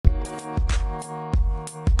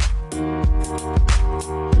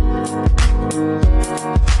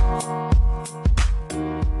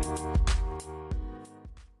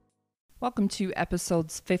Welcome to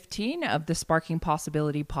episodes 15 of the Sparking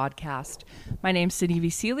Possibility podcast. My name's Sydney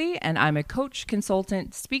Vasili, and I'm a coach,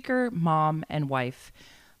 consultant, speaker, mom, and wife.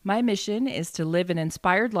 My mission is to live an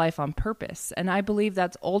inspired life on purpose, and I believe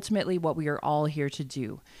that's ultimately what we are all here to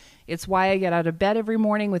do. It's why I get out of bed every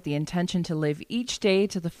morning with the intention to live each day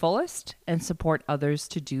to the fullest and support others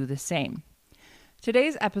to do the same.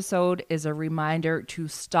 Today's episode is a reminder to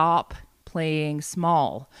stop playing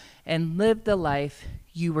small and live the life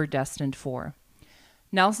you were destined for.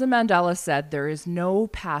 Nelson Mandela said there is no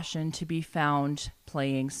passion to be found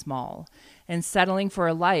playing small and settling for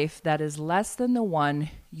a life that is less than the one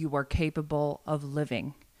you are capable of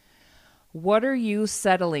living. What are you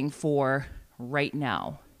settling for right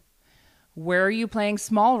now? Where are you playing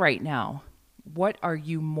small right now? What are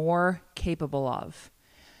you more capable of?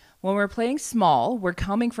 When we're playing small, we're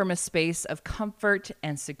coming from a space of comfort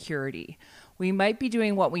and security. We might be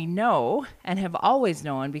doing what we know and have always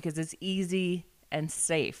known because it's easy and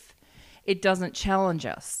safe. It doesn't challenge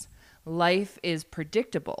us. Life is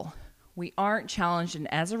predictable. We aren't challenged,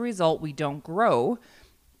 and as a result, we don't grow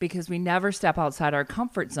because we never step outside our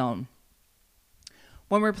comfort zone.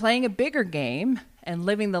 When we're playing a bigger game and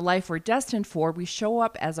living the life we're destined for, we show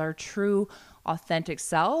up as our true, authentic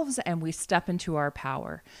selves and we step into our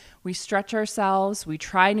power. We stretch ourselves, we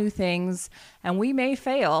try new things, and we may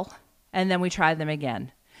fail, and then we try them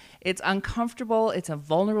again. It's uncomfortable, it's a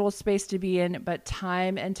vulnerable space to be in, but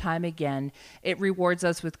time and time again, it rewards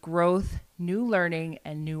us with growth, new learning,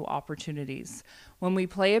 and new opportunities. When we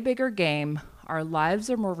play a bigger game, our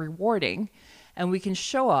lives are more rewarding, and we can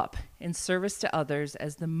show up in service to others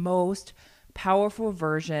as the most powerful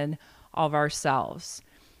version of ourselves.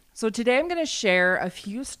 So today I'm going to share a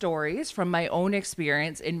few stories from my own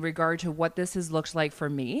experience in regard to what this has looked like for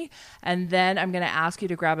me. And then I'm going to ask you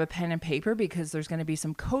to grab a pen and paper because there's going to be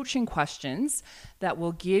some coaching questions that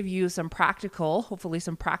will give you hopefully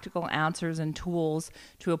some practical answers and tools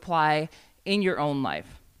to apply in your own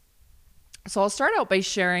life. So I'll start out by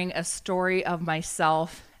sharing a story of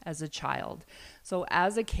myself as a child. So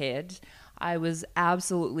as a kid, I was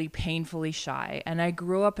absolutely painfully shy, and I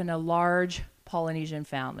grew up in a large Polynesian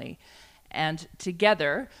family. And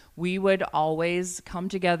together, we would always come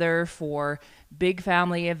together for big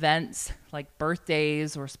family events like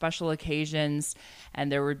birthdays or special occasions. And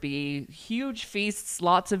there would be huge feasts,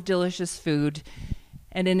 lots of delicious food.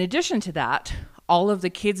 And in addition to that, all of the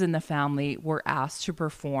kids in the family were asked to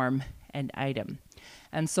perform an item.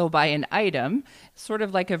 And so by an item, sort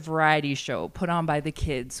of like a variety show put on by the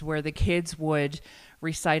kids, where the kids would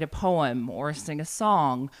recite a poem or sing a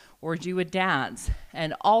song or do a dance,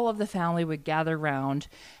 and all of the family would gather around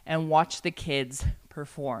and watch the kids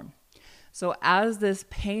perform. So as this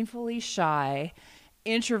painfully shy,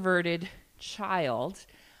 introverted child,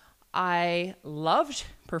 I loved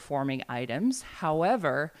performing items.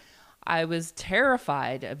 However, I was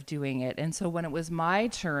terrified of doing it. And so when it was my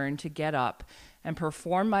turn to get up and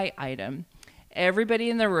perform my item, everybody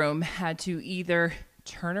in the room had to either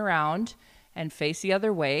turn around and face the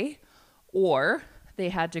other way, or they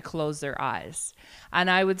had to close their eyes. And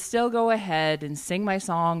I would still go ahead and sing my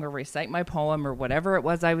song or recite my poem or whatever it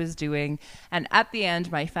was I was doing. And at the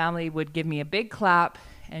end, my family would give me a big clap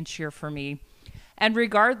and cheer for me. And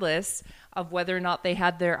regardless of whether or not they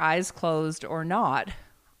had their eyes closed or not,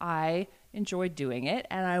 I enjoyed doing it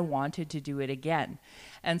and I wanted to do it again.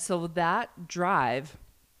 And so that drive,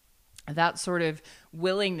 that sort of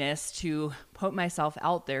willingness to put myself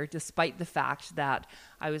out there, despite the fact that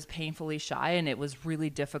I was painfully shy and it was really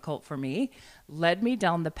difficult for me, led me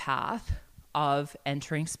down the path of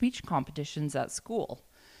entering speech competitions at school.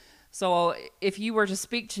 So if you were to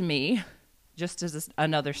speak to me, just as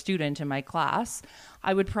another student in my class,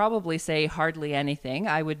 I would probably say hardly anything.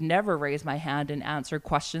 I would never raise my hand and answer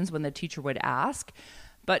questions when the teacher would ask.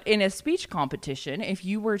 But in a speech competition, if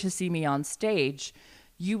you were to see me on stage,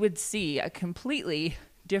 you would see a completely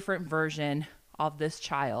different version of this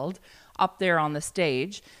child up there on the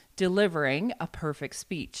stage delivering a perfect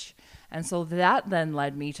speech. And so that then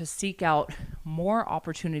led me to seek out more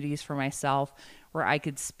opportunities for myself where I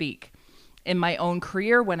could speak. In my own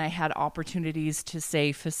career, when I had opportunities to,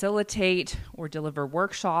 say, facilitate or deliver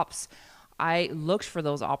workshops, I looked for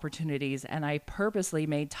those opportunities and I purposely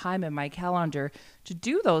made time in my calendar to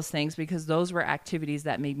do those things because those were activities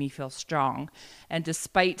that made me feel strong. And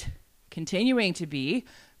despite continuing to be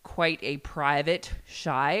quite a private,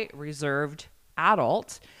 shy, reserved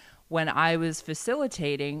adult, when I was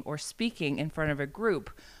facilitating or speaking in front of a group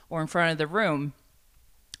or in front of the room,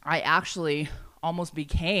 I actually almost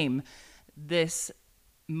became this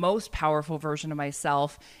most powerful version of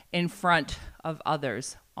myself in front of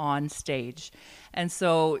others. on stage. And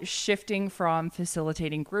so shifting from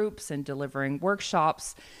facilitating groups and delivering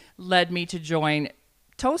workshops led me to join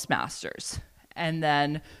Toastmasters. And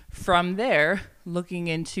then from there, looking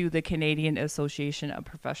into the Canadian Association of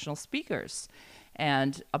Professional Speakers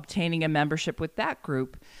and obtaining a membership with that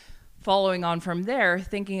group. Following on from there,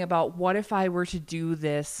 thinking about what if I were to do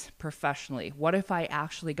this professionally? What if I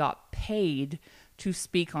actually got paid to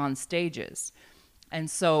speak on stages? And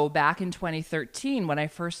so back in 2013, when I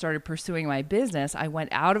first started pursuing my business, I went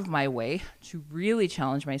out of my way to really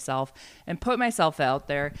challenge myself and put myself out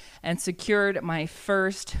there and secured my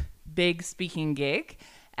first big speaking gig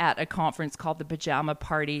at a conference called the Pajama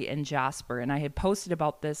Party in Jasper. And I had posted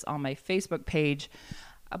about this on my Facebook page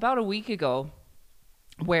about a week ago,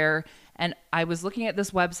 and I was looking at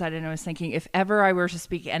this website and I was thinking, if ever I were to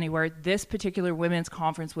speak anywhere, this particular women's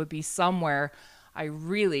conference would be somewhere I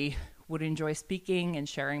really would enjoy speaking and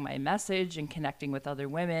sharing my message and connecting with other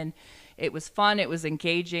women. It was fun. It was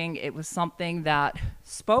engaging. It was something that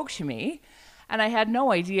spoke to me. And I had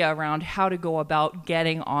no idea around how to go about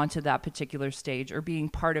getting onto that particular stage or being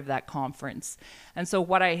part of that conference. And so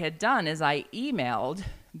what I had done is I emailed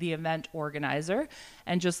the event organizer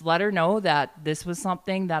and just let her know that this was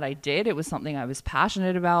something that I did. It was something I was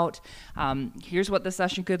passionate about. Here's what the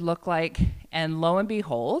session could look like. And lo and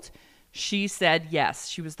behold, she said yes.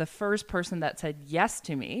 She was the first person that said yes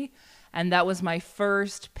to me. And that was my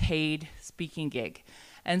first paid speaking gig.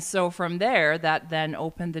 And so from there, that then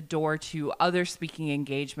opened the door to other speaking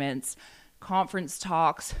engagements, conference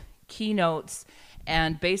talks, keynotes,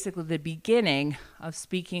 and basically the beginning of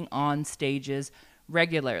speaking on stages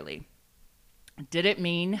regularly. Did it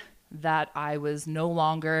mean that I was no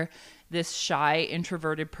longer this shy,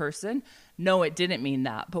 introverted person? No, it didn't mean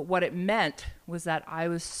that. But what it meant was that I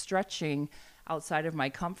was stretching outside of my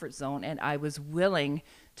comfort zone and I was willing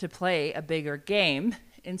to play a bigger game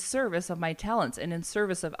in service of my talents and in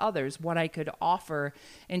service of others, what I could offer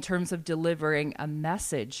in terms of delivering a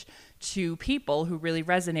message to people who really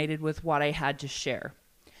resonated with what I had to share.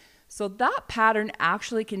 So that pattern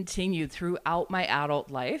actually continued throughout my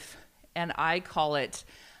adult life, and I call it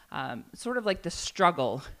sort of like the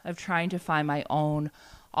struggle of trying to find my own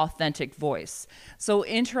authentic voice. So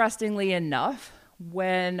interestingly enough,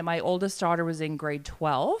 when my oldest daughter was in grade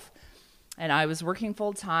 12 and I was working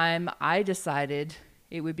full time, I decided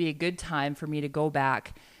it would be a good time for me to go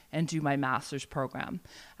back and do my master's program.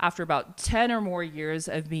 After about 10 or more years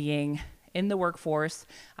of being in the workforce,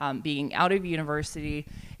 being out of university,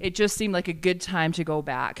 it just seemed like a good time to go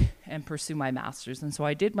back and pursue my master's. And so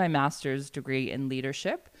I did my master's degree in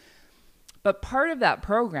leadership. But part of that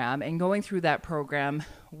program and going through that program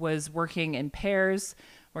was working in pairs,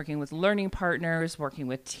 working with learning partners, working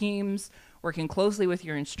with teams, working closely with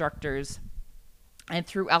your instructors. And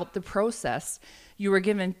throughout the process, you were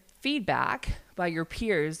given feedback by your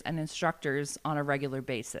peers and instructors on a regular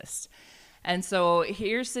basis. And so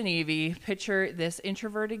here's Sinevi, picture this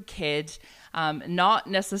introverted kid, not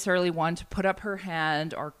necessarily one to put up her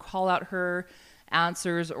hand or call out her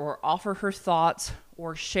answers or offer her thoughts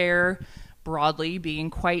or share broadly, being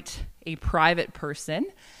quite a private person.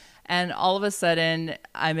 And all of a sudden,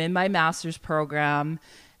 I'm in my master's program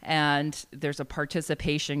and there's a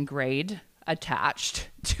participation grade attached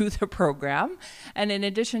to the program. And in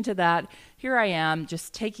addition to that, here I am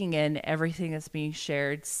just taking in everything that's being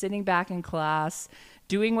shared, sitting back in class,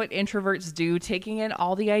 doing what introverts do, taking in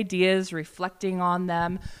all the ideas, reflecting on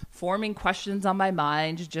them, forming questions on my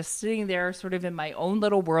mind, just sitting there sort of in my own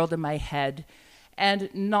little world in my head, and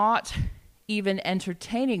not even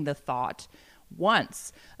entertaining the thought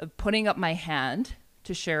once of putting up my hand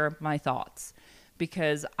to share my thoughts,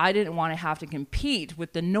 because I didn't want to have to compete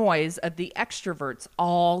with the noise of the extroverts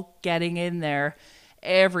all getting in there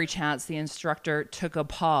every chance the instructor took a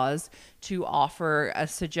pause to offer a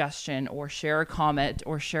suggestion or share a comment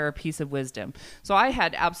or share a piece of wisdom. So I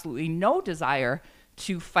had absolutely no desire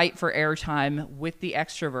to fight for airtime with the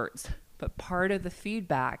extroverts. But part of the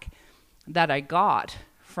feedback that I got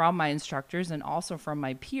from my instructors and also from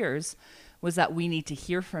my peers was that we need to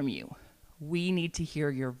hear from you. We need to hear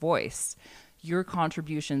your voice. Your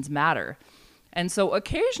contributions matter. And so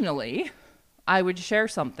occasionally I would share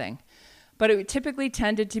something, but it typically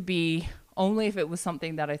tended to be only if it was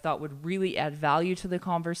something that I thought would really add value to the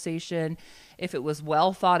conversation, if it was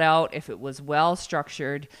well thought out, if it was well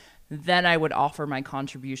structured, then I would offer my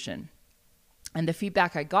contribution. And the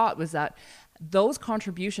feedback I got was that those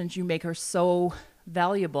contributions you make are so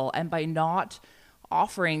valuable, and by not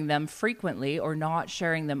offering them frequently or not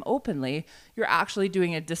sharing them openly, you're actually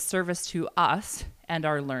doing a disservice to us and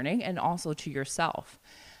our learning and also to yourself.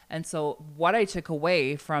 And so what I took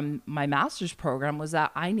away from my master's program was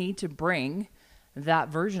that I need to bring that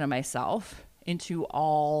version of myself into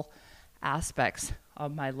all aspects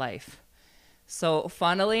of my life. So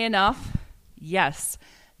funnily enough, yes,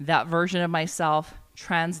 that version of myself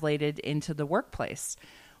translated into the workplace,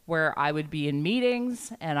 where I would be in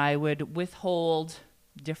meetings and I would withhold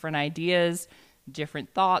different ideas, different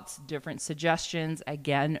thoughts, different suggestions,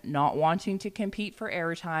 again, not wanting to compete for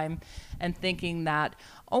airtime and thinking that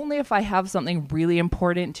only if I have something really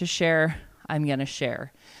important to share, I'm going to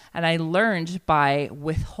share. And I learned by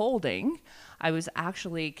withholding, I was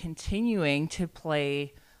actually continuing to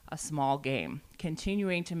play a small game,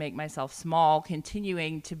 continuing to make myself small,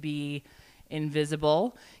 continuing to be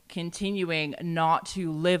invisible, continuing not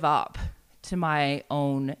to live up to my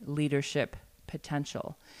own leadership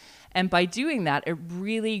potential. And by doing that, it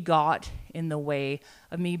really got in the way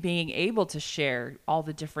of me being able to share all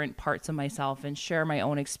the different parts of myself and share my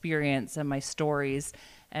own experience and my stories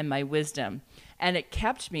and my wisdom. And it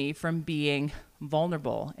kept me from being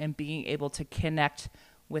vulnerable and being able to connect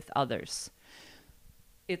with others.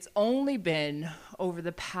 It's only been over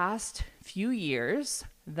the past few years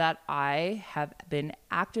that I have been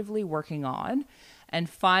actively working on and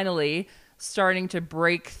finally starting to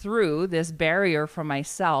break through this barrier for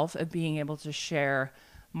myself of being able to share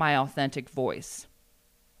my authentic voice.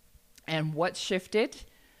 And what shifted?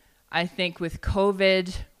 I think with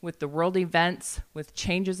COVID, with the world events, with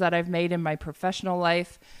changes that I've made in my professional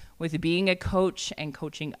life, with being a coach and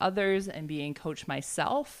coaching others and being coached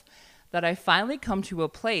myself, that I finally come to a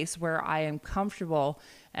place where I am comfortable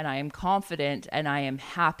and I am confident and I am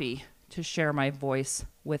happy to share my voice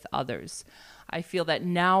with others. I feel that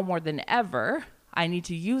now more than ever, I need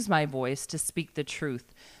to use my voice to speak the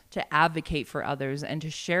truth, to advocate for others, and to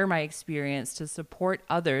share my experience to support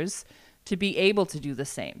others to be able to do the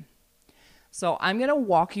same. So I'm going to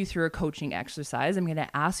walk you through a coaching exercise. I'm going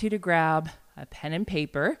to ask you to grab a pen and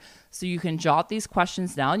paper so you can jot these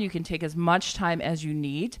questions down. You can take as much time as you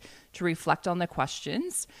need to reflect on the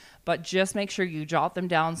questions, but just make sure you jot them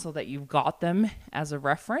down so that you've got them as a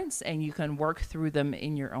reference and you can work through them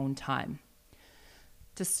in your own time.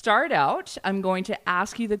 To start out, I'm going to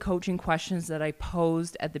ask you the coaching questions that I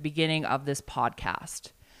posed at the beginning of this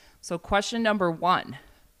podcast. So question number 1,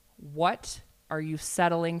 what are you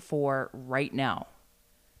settling for right now?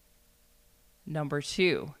 Number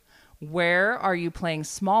 2, where are you playing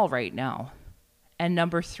small right now? And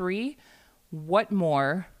number 3, what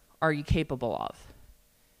more are you capable of?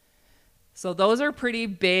 So those are pretty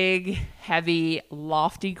big, heavy,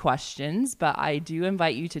 lofty questions, but I do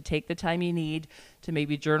invite you to take the time you need to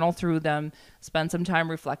maybe journal through them, spend some time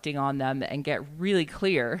reflecting on them, and get really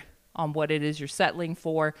clear on what it is you're settling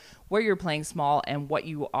for, where you're playing small, and what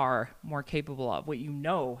you are more capable of, what you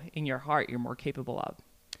know in your heart you're more capable of.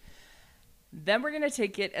 Then we're going to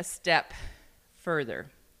take it a step further.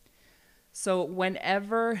 So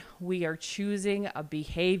whenever we are choosing a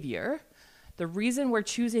behavior, the reason we're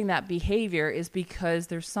choosing that behavior is because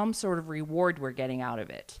there's some sort of reward we're getting out of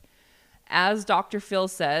it. As Dr. Phil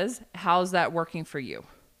says, how's that working for you?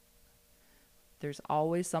 There's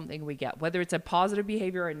always something we get, whether it's a positive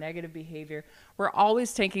behavior or a negative behavior. We're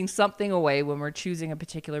always taking something away when we're choosing a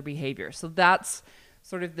particular behavior. So that's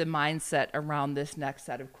sort of the mindset around this next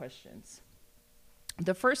set of questions.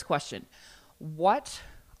 The first question, what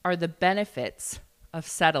are the benefits of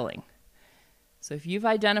settling? So if you've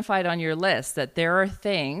identified on your list that there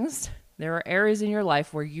are areas in your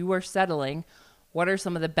life where you are settling, what are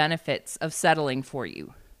some of the benefits of settling for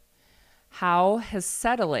you? How has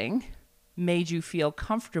settling made you feel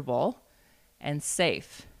comfortable and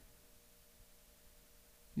safe?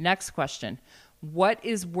 Next question, what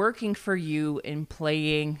is working for you in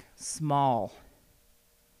playing small?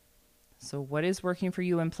 So what is working for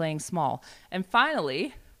you in playing small? And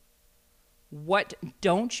finally, what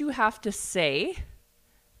don't you have to say,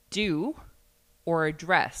 do, or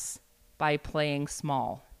address by playing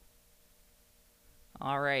small?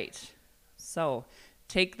 All right. So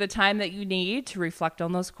take the time that you need to reflect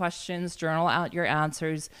on those questions, journal out your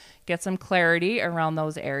answers, get some clarity around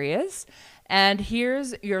those areas. And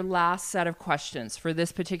here's your last set of questions for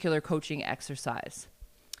this particular coaching exercise.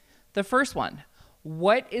 The first one,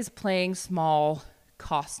 what is playing small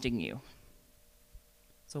costing you?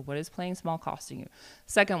 So what is playing small costing you?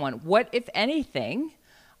 Second one, what, if anything,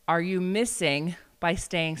 are you missing by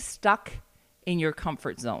staying stuck in your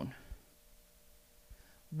comfort zone?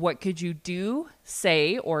 What could you do,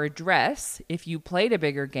 say, or address if you played a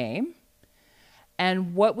bigger game?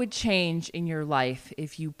 And what would change in your life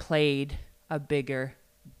if you played a bigger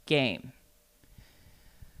game?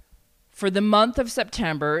 For the month of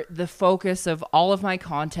September, the focus of all of my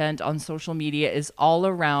content on social media is all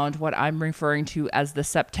around what I'm referring to as the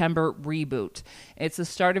September reboot. It's the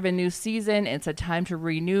start of a new season. It's a time to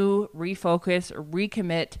renew, refocus,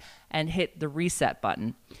 recommit, and hit the reset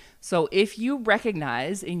button. So if you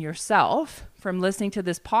recognize in yourself from listening to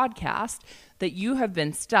this podcast that you have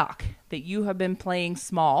been stuck, that you have been playing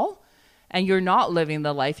small, and you're not living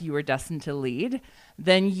the life you were destined to lead,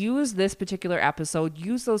 then use this particular episode,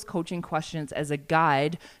 use those coaching questions as a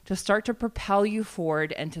guide to start to propel you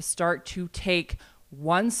forward and to start to take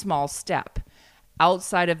one small step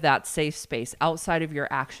outside of that safe space, outside of your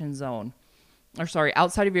action zone,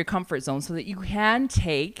 outside of your comfort zone, so that you can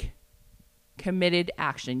take committed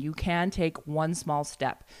action. You can take one small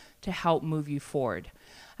step to help move you forward.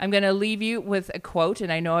 I'm going to leave you with a quote,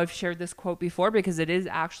 and I know I've shared this quote before because it is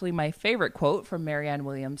actually my favorite quote from Marianne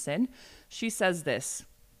Williamson. She says this: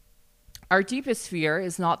 "Our deepest fear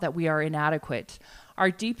is not that we are inadequate. Our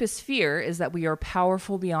deepest fear is that we are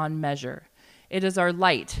powerful beyond measure. It is our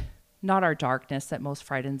light, not our darkness, that most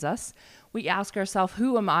frightens us. We ask ourselves,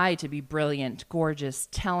 who am I to be brilliant, gorgeous,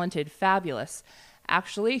 talented, fabulous?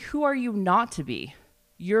 Actually, who are you not to be?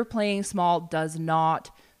 Your playing small does not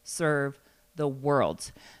serve the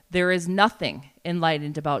world. There is nothing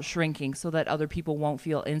enlightened about shrinking so that other people won't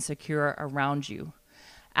feel insecure around you.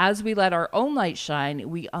 As we let our own light shine,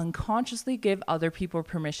 we unconsciously give other people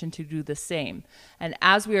permission to do the same. And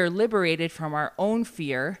as we are liberated from our own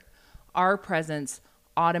fear, our presence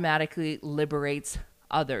automatically liberates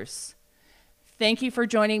others." Thank you for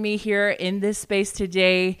joining me here in this space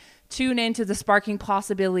today. Tune into the Sparking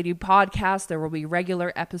Possibility podcast. There will be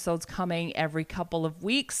regular episodes coming every couple of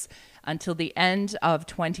weeks until the end of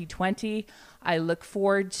 2020. I look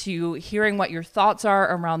forward to hearing what your thoughts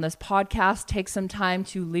are around this podcast. Take some time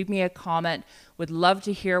to leave me a comment. Would love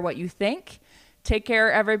to hear what you think. Take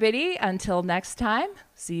care, everybody. Until next time,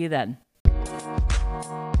 see you then.